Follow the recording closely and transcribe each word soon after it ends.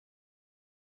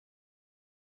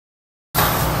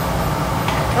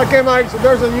Okay, Mike, so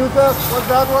there's a new test. What's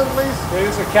that one, please? It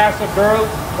is a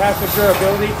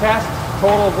durability test.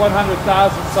 Total of 100,000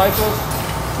 cycles.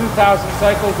 2,000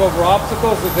 cycles over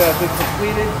obstacles that have been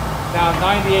completed. Now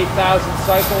 98,000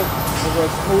 cycles over a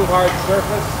smooth, hard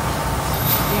surface.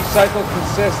 Each cycle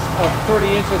consists of 30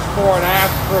 inches fore and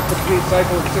aft for a complete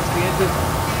cycle of 60 inches,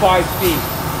 5 feet.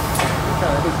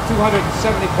 Okay. There's 270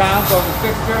 pounds on the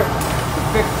fixture. The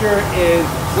fixture is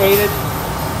weighted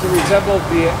to resemble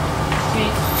the seat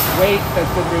weight that's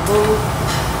been removed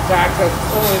to access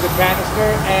only the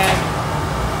canister and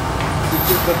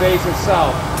the base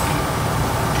itself.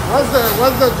 What's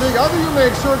the jig? How do you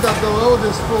make sure that the load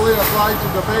is fully applied to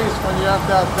the base when you have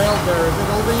that belt there? Is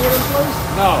it holding it in place?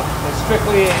 No, it's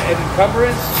strictly an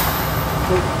encumbrance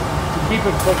to keep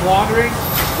it from wandering.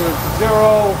 There's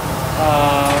zero,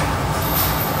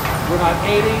 we're not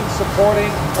aiding,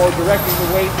 supporting, or directing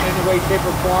the weight in any way, shape,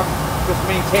 or form, just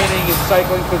maintaining its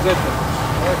cycling position.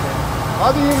 Okay. How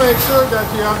do you make sure that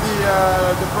you have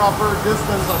the proper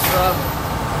distance of travel?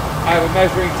 I have a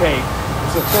measuring tape.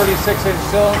 It's a 36-inch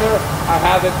cylinder. I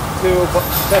have it to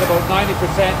set about 90%,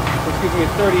 which gives me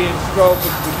a 30-inch stroke,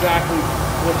 which is exactly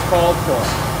what's called for.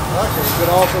 Okay. You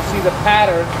can also see the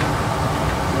pattern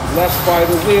left by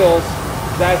the wheels.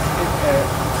 That's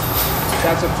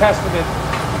a testament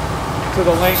to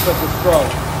the length of the stroke.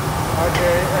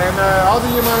 Okay, and how do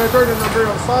you monitor the number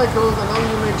of cycles, and how do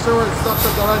you make sure it stops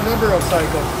at the right number of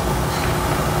cycles?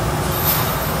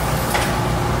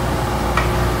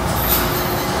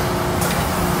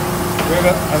 We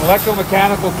have an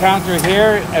electromechanical counter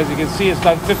here. As you can see, it's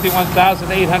done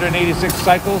 51,886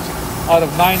 cycles out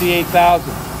of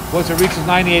 98,000. Once it reaches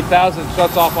 98,000, it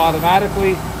shuts off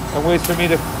automatically and waits for me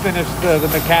to finish the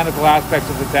mechanical aspects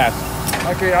of the test.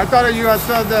 Okay, I thought you had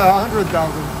said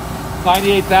 100,000.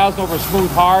 98,000 over smooth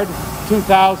hard,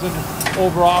 2,000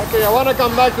 over off. Okay, I want to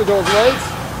come back to those weights.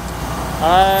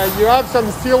 You have some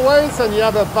steel weights and you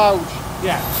have a pouch.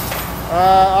 Yes.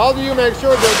 How do you make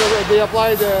sure that they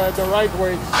apply the right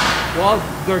weights? Well,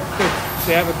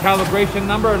 they have a calibration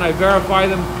number, and I verify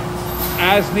them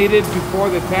as needed before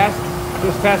the test.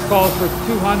 This test calls for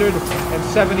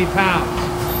 270 pounds.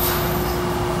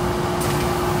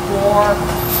 4 at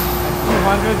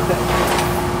 200,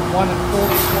 1 at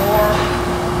 44,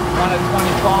 1 at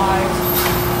 25,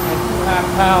 and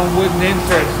 2.5-pound wooden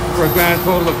inserts for a grand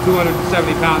total of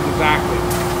 270 pounds exactly.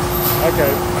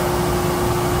 Okay.